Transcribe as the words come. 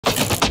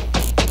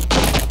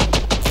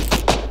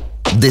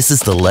This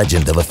is the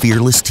legend of a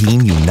fearless team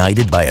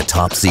united by a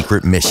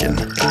top-secret mission,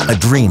 a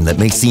dream that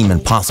may seem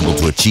impossible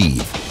to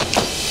achieve.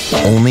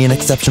 Only an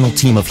exceptional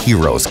team of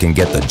heroes can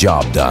get the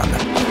job done.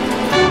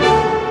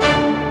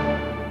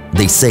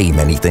 They say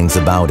many things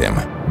about him: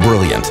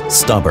 brilliant,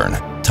 stubborn,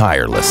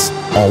 tireless,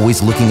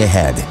 always looking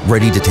ahead,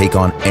 ready to take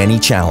on any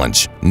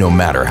challenge, no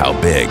matter how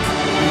big.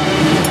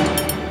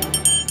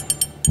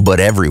 But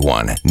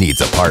everyone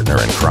needs a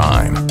partner in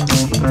crime.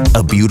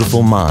 A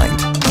beautiful mind,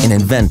 an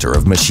inventor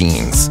of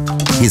machines.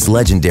 His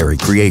legendary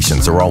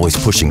creations are always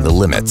pushing the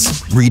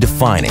limits,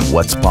 redefining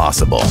what's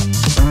possible.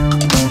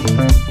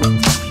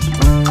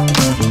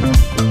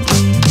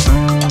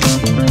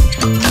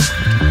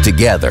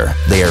 Together,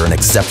 they are an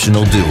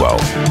exceptional duo,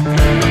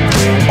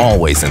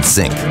 always in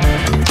sync.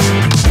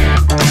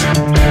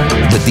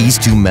 But these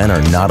two men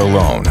are not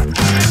alone.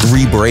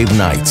 3 brave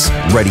knights,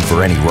 ready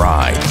for any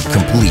ride,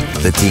 complete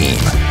the team.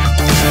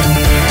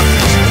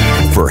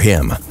 For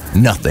him,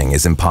 nothing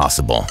is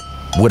impossible.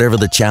 Whatever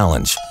the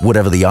challenge,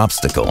 whatever the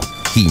obstacle,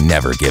 he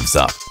never gives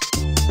up.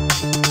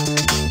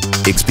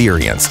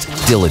 Experienced,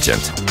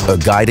 diligent, a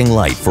guiding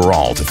light for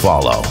all to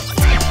follow.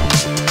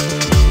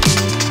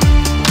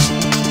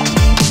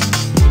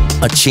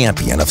 A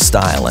champion of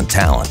style and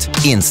talent,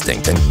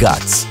 instinct and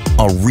guts.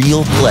 A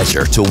real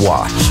pleasure to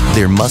watch.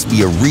 There must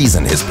be a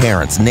reason his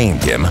parents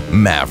named him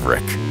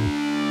Maverick.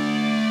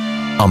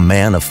 A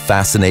man of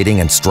fascinating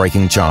and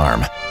striking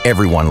charm.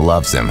 Everyone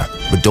loves him,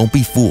 but don't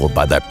be fooled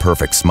by that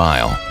perfect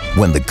smile.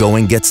 When the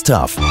going gets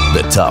tough,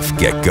 the tough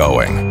get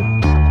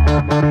going.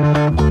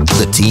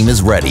 The team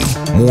is ready,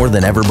 more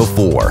than ever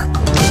before.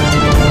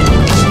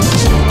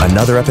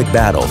 Another epic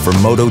battle for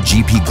Moto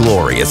GP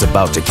glory is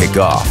about to kick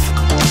off.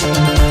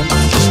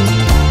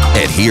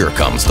 And here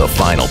comes the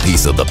final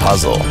piece of the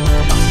puzzle.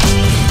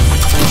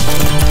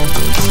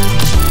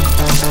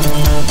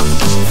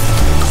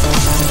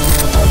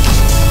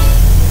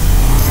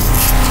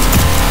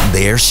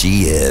 There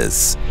she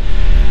is.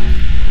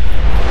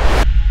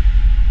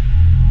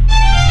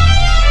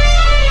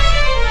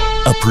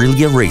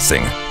 Aprilia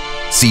Racing,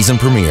 season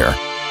premiere,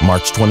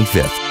 March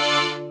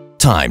 25th.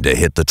 Time to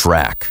hit the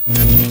track.